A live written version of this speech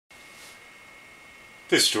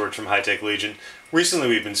This is George from High Tech Legion. Recently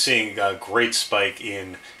we've been seeing a great spike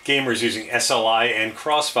in gamers using SLI and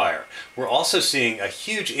Crossfire. We're also seeing a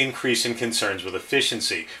huge increase in concerns with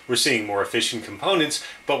efficiency. We're seeing more efficient components,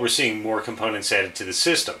 but we're seeing more components added to the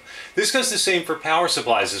system. This goes the same for power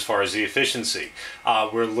supplies as far as the efficiency.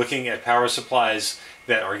 We're looking at power supplies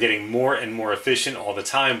that are getting more and more efficient all the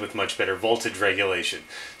time with much better voltage regulation.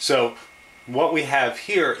 So what we have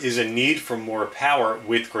here is a need for more power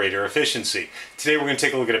with greater efficiency. Today we're going to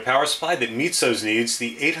take a look at a power supply that meets those needs,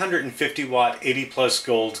 the 850 watt 80 plus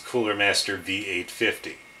gold Cooler Master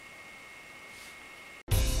V850.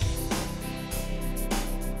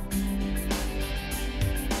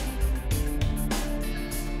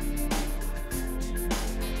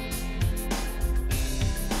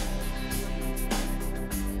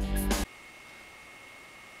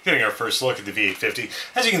 Getting our first look at the V850.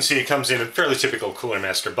 As you can see, it comes in a fairly typical Cooler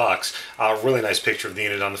Master box. Really nice picture of the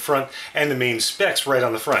unit on the front and the main specs right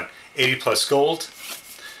on the front. 80 plus gold,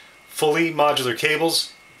 fully modular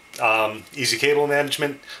cables, easy cable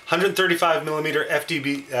management, 135 millimeter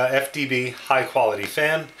FDB high quality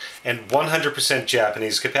fan, and 100%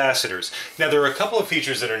 Japanese capacitors. Now there are a couple of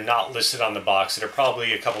features that are not listed on the box that are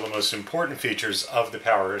probably a couple of the most important features of the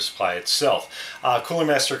power supply itself. Cooler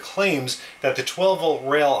Master claims that the 12 volt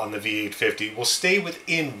rail on the V850 will stay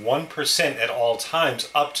within 1% at all times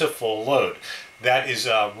up to full load. That is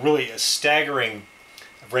really a staggering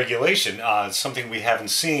regulation, something we haven't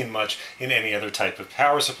seen much in any other type of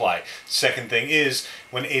power supply. Second thing is,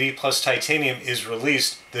 when 80 plus titanium is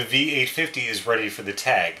released, the V850 is ready for the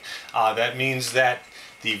tag. That means that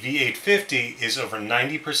the V850 is over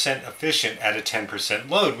 90% efficient at a 10%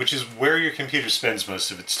 load, which is where your computer spends most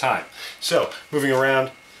of its time. So, moving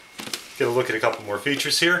around, get a look at a couple more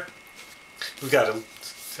features here. We've got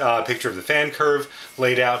a picture of the fan curve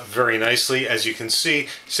laid out very nicely. As you can see,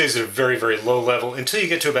 stays at a very, very low level until you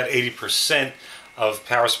get to about 80% of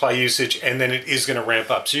power supply usage, and then it is going to ramp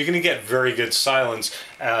up. So you're going to get very good silence,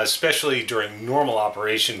 especially during normal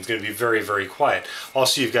operation. It's going to be very, very quiet.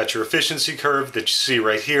 Also, you've got your efficiency curve that you see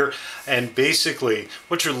right here, and basically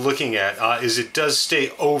what you're looking at is it does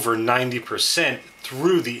stay over 90%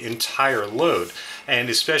 through the entire load, and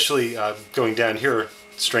especially going down here,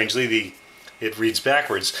 strangely, it reads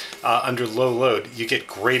backwards. Under low load, you get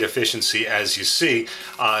great efficiency, as you see,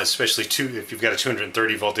 especially if you've got a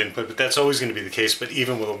 230 volt input, but that's always going to be the case. But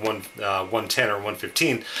even with a 110 or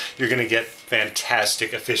 115, you're going to get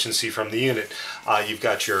fantastic efficiency from the unit. You've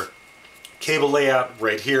got your cable layout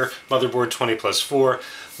right here, motherboard 20 plus 4,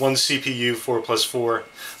 one CPU 4 plus 4,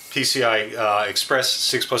 PCI Express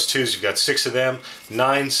 6 plus 2s, you've got 6 of them,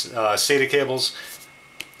 9 SATA cables,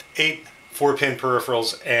 8 4-pin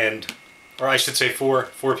peripherals, or I should say 4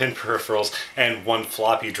 4-pin peripherals, and 1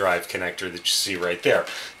 floppy drive connector that you see right there.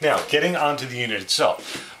 Now, getting onto the unit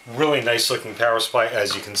itself, really nice looking power supply,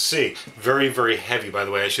 as you can see. Very, very heavy, by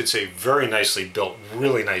the way. I should say very nicely built,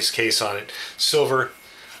 really nice case on it. Silver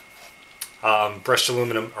brushed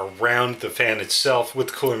aluminum around the fan itself with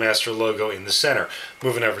the Cooler Master logo in the center.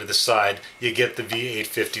 Moving over to the side, you get the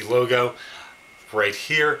V850 logo right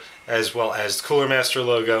here, as well as the Cooler Master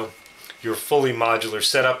logo. Your fully modular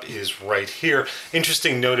setup is right here.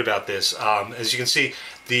 Interesting note about this, as you can see,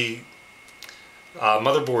 the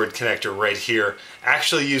motherboard connector right here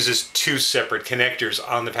actually uses 2 separate connectors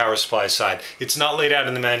on the power supply side. It's not laid out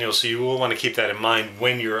in the manual, so you will want to keep that in mind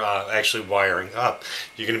when you're actually wiring up.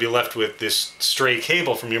 You're going to be left with this stray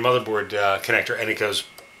cable from your motherboard connector, and it goes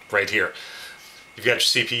right here. You've got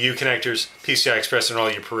your CPU connectors, PCI Express, and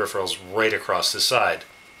all your peripherals right across the side.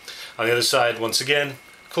 On the other side, once again,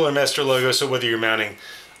 Cooler Master logo, so whether you're mounting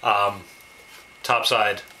top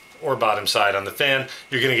side or bottom side on the fan,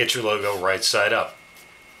 you're going to get your logo right side up.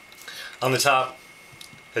 On the top,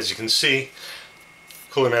 as you can see,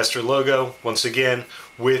 Cooler Master logo, once again,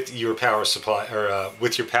 with your power supply, or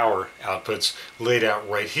with your power outputs laid out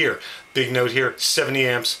right here. Big note here, 70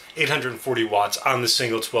 amps, 840 watts on the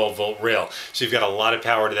single 12 volt rail. So you've got a lot of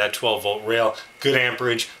power to that 12 volt rail, good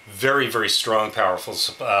amperage, very, very strong, powerful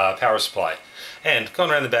power supply. And going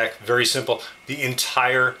around the back, very simple. The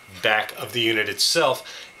entire back of the unit itself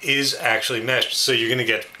is actually meshed, so you're going to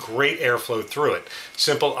get great airflow through it.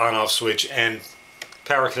 Simple on-off switch and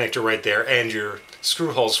power connector right there, and your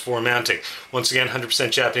screw holes for mounting. Once again, 100%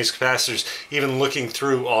 Japanese capacitors. Even looking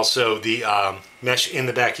through also the mesh in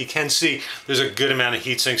the back, you can see there's a good amount of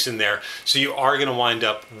heat sinks in there, so you are going to wind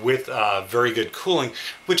up with very good cooling,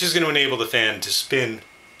 which is going to enable the fan to spin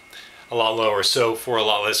a lot lower, so for a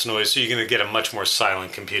lot less noise, so you're going to get a much more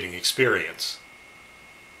silent computing experience.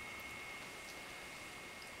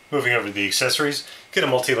 Moving over to the accessories, get a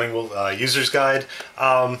multilingual user's guide.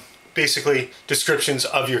 basically descriptions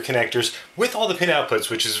of your connectors with all the pin outputs,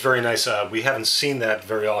 which is very nice. We haven't seen that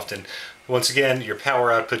very often. Once again, your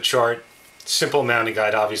power output chart, simple mounting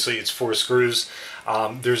guide. Obviously it's 4 screws.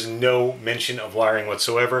 There's no mention of wiring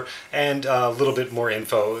whatsoever, and a little bit more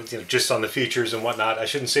info, just on the features and whatnot. I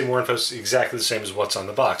shouldn't say more info, it's exactly the same as what's on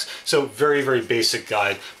the box. So very, very basic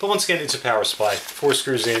guide, but once again, it's a power supply, 4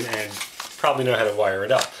 screws in, and probably know how to wire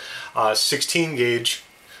it up. 16 gauge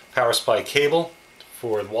power supply cable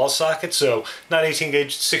for the wall socket, so not 18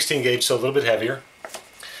 gauge, 16 gauge, so a little bit heavier.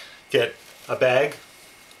 Get a bag,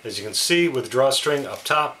 as you can see, with drawstring up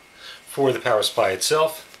top for the power supply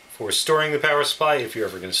itself, for storing the power supply if you're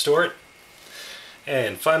ever going to store it.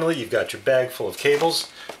 And finally, you've got your bag full of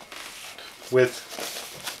cables with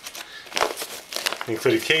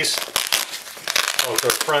included case,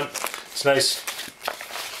 Velcro front. It's nice,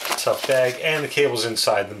 tough bag, and the cables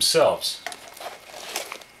inside themselves.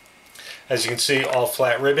 As you can see, all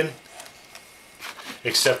flat ribbon,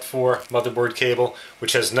 except for motherboard cable,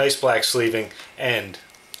 which has nice black sleeving and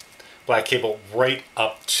black cable right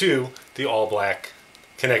up to the all black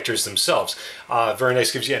connectors themselves. Very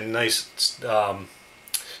nice, gives you a nice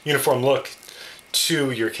uniform look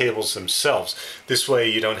to your cables themselves. This way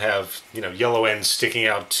you don't have yellow ends sticking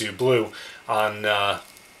out to blue on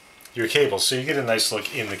your cables, so you get a nice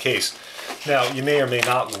look in the case. Now, you may or may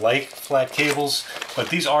not like flat cables, but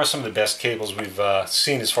these are some of the best cables we've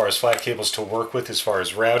seen as far as flat cables to work with as far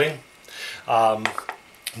as routing.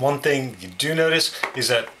 One thing you do notice is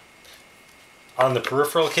that on the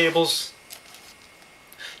peripheral cables,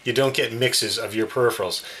 you don't get mixes of your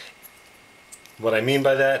peripherals. What I mean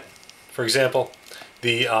by that, for example,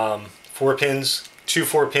 the 4 pins, 2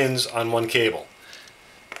 4 pins on one cable.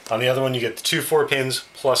 On the other one, you get the 2 4 pins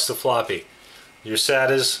plus the floppy. Your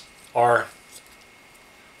SATAs are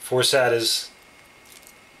 4 SATAs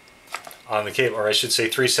on the cable, or I should say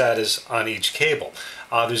 3 SATAs on each cable.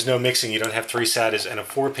 There's no mixing. You don't have 3 SATAs and a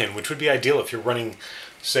 4 pin, which would be ideal if you're running,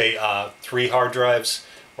 say, 3 hard drives,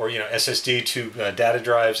 or SSD, 2 data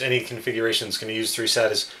drives. Any configuration is going to use 3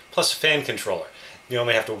 SATAs plus a fan controller. You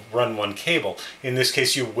only have to run 1 cable. In this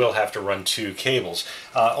case, you will have to run 2 cables.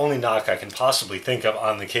 Only knock I can possibly think of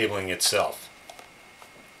on the cabling itself.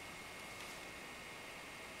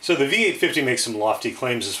 So the V850 makes some lofty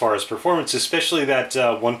claims as far as performance, especially that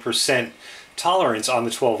 1% tolerance on the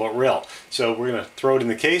 12-volt rail. So we're going to throw it in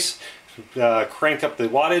the case, crank up the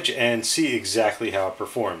wattage, and see exactly how it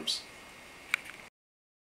performs.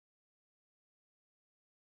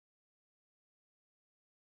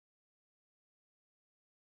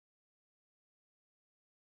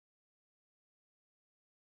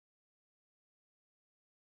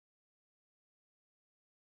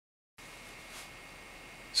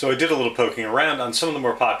 So I did a little poking around on some of the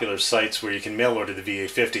more popular sites where you can mail order the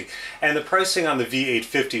V850, and the pricing on the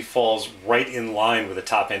V850 falls right in line with a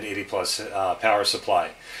top-end 80-plus power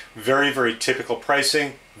supply. Very, very typical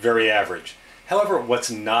pricing, very average. However, what's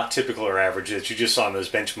not typical or average that you just saw in those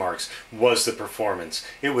benchmarks was the performance.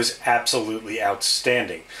 It was absolutely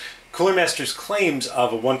outstanding. Cooler Master's claims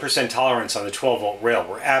of a 1% tolerance on the 12-volt rail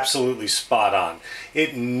were absolutely spot on.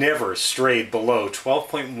 It never strayed below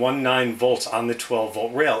 12.19 volts on the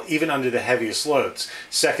 12-volt rail, even under the heaviest loads.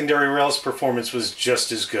 Secondary rails performance was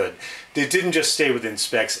just as good. It didn't just stay within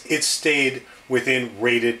specs, it stayed within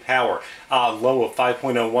rated power. Low of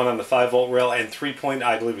 5.01 on the 5-volt rail and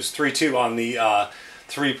 3.2 on the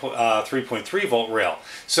 3.3 volt rail.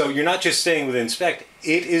 So you're not just staying within spec,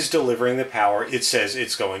 it is delivering the power it says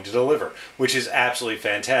it's going to deliver, which is absolutely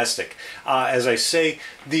fantastic. As I say,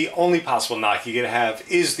 the only possible knock you're going to have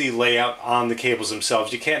is the layout on the cables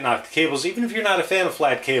themselves. You can't knock the cables, even if you're not a fan of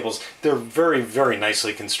flat cables. They're very, very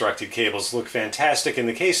nicely constructed cables, look fantastic in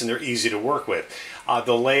the case, and they're easy to work with.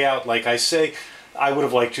 The layout, like I say, I would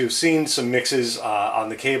have liked to have seen some mixes on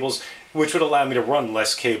the cables, which would allow me to run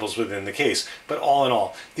less cables within the case. But all in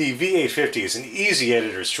all, the V850 is an easy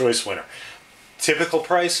editor's choice winner. Typical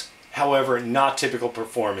price, however, not typical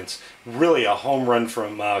performance. Really a home run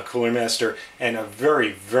from Cooler Master, and a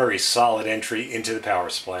very, very solid entry into the power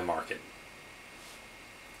supply market.